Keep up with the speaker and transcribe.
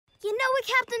You know what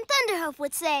Captain Thunderhoof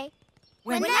would say?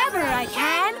 Whenever I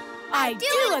can, I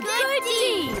do a good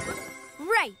deed.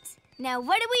 Right. Now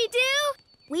what do?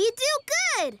 We do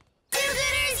good.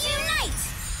 Do-gooders unite!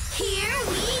 Here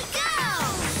we go!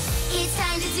 It's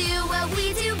time to do what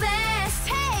we do best.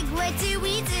 Peg, what do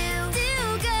we do?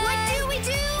 Do good. What do we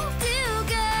do? Do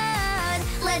good.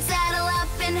 Let's saddle up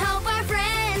and help our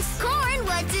friends. Corn,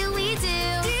 what do we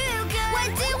do? Do good.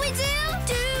 What do we do?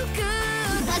 Do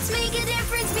good. Let's make a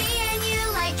difference, me and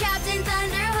you, like Captain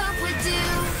Thunderhoof would do.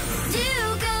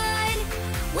 Do good.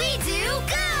 We do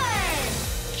good.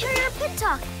 Carrier Pit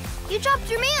Talk, you dropped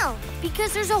your mail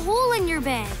because there's a hole in your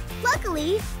bag.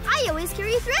 Luckily, I always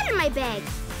carry thread in my bag.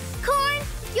 Corn,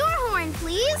 your horn,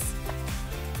 please.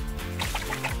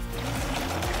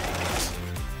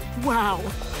 Wow.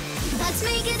 Let's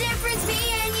make a difference, me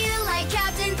and you, like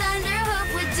Captain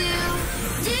Thunderhoof would do.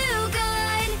 Do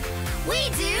good. We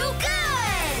do good.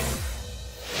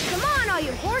 Come on, all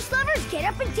you horse lovers, get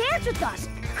up and dance with us.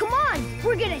 Come on,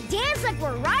 we're gonna dance like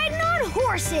we're riding on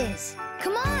horses.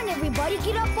 Come on, everybody,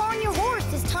 get up on your horse.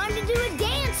 It's time to do a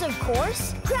dance, of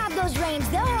course. Grab those reins.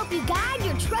 They'll help you guide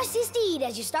your trusty steed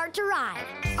as you start to ride.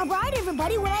 All right,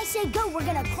 everybody, when I say go, we're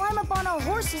gonna climb up on our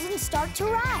horses and start to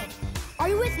ride. Are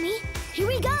you with me? Here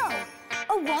we go.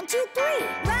 A 1, 2, 3.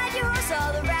 Ride your horse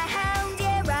all around,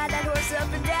 yeah, ride that horse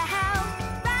up and down.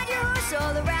 Ride your horse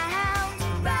all around,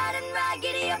 ride and ride,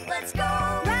 giddy up, let's go.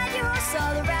 Ride your horse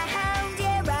all around,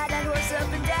 yeah, ride that horse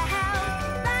up and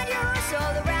down. Ride your horse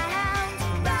all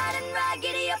around, ride and ride,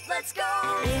 giddy up, let's go.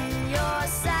 In your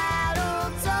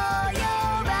saddle, tall,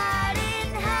 you're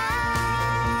riding high,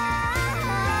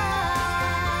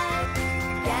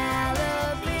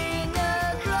 galloping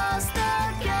across the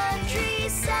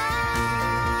countryside.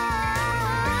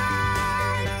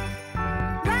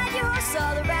 Ride your horse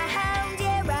all around,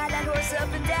 yeah, ride that horse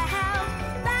up and down.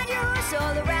 Ride your horse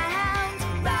all around,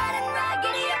 ride and ride,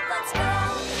 giddy up, let's go.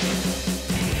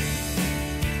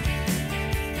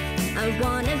 I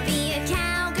wanna be a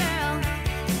cowgirl,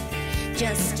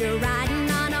 just a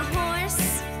riding on a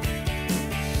horse,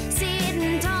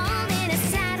 sitting tall in a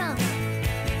saddle,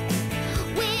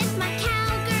 with my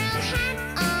cowgirl hat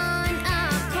on,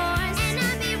 of course, and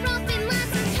I'll be roping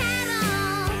lots of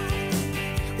cattle,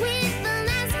 with the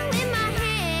lasso in my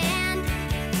hand.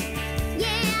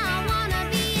 Yeah, I wanna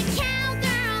be a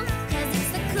cowgirl, 'cause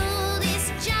it's the coolest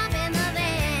job in the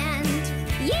land.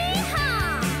 Yeehaw!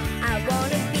 I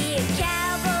wanna be a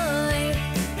cowboy,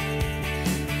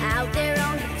 out there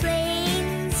on the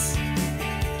plains,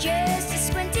 just a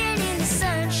squinting in the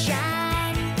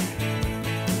sunshine,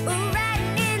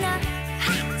 riding in the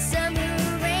hot summer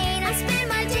rain. I spend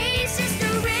my days just a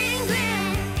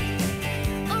wrangling,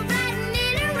 riding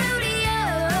in a rodeo.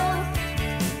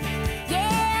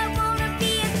 Yeah, I wanna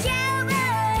be a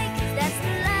cowboy, 'cause that's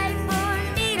the life for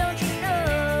me, don't you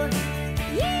know?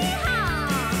 Yeehaw!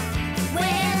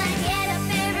 Well, I get up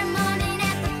every morning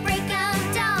at the break of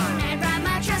dawn and ride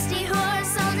my trusty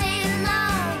horse all day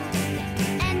long.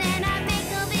 And then I make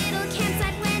a little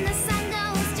campsite when the sun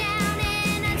goes down,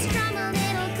 and I'd strum a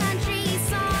little country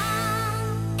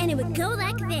song. And it would go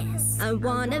like this. I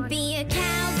wanna be a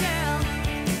cowgirl,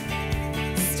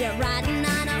 still riding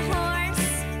on a horse,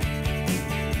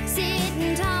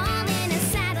 sitting tall in a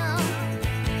saddle,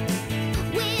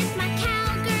 with my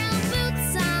cowgirl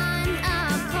boots on,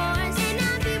 of course, and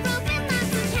I'll be roping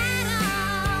lots of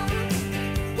cattle,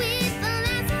 with the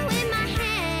lasso in my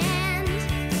hand.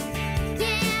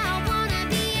 Yeah, I wanna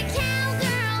be a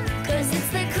cowgirl, 'cause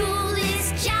it's the coolest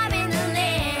job in the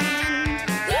land.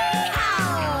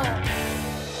 Yeehaw!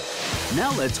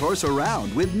 Now let's horse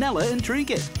around with Nella and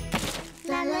Trinket.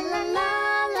 La la la la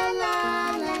la la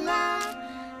la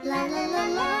la la la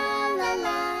la la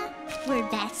la. We're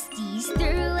besties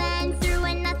through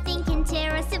and nothing can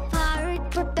tear us apart.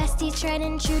 We're besties, tried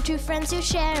and true, two friends who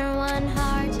share one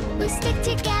heart. We stick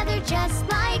together just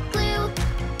like glue.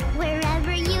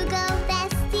 Wherever you go,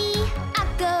 bestie, I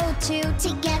go too.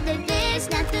 Together there's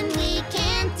nothing we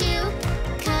can't do,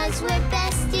 'cause we're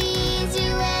besties,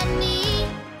 you and me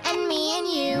and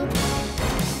you.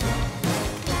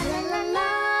 La la la la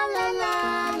la la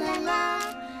la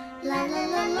la la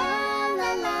la la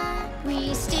la la.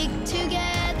 We stick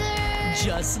together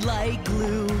Just like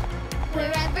glue.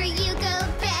 wherever you go,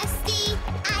 bestie.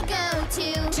 I go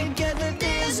too. Together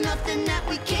there's nothing that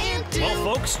we can't do.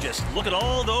 Well, folks, just look at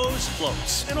all those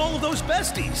floats and all of those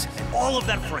besties and all of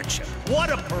that friendship. What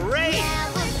a parade! Yeah,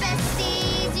 we're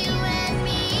besties, you and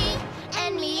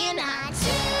me and I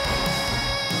too.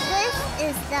 This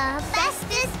is the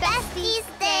bestest besties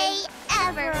day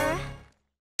ever.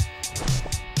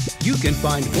 You can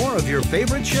find more of your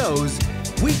favorite shows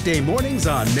Weekday mornings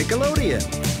on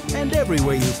Nickelodeon. And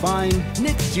everywhere you find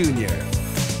Nick Jr.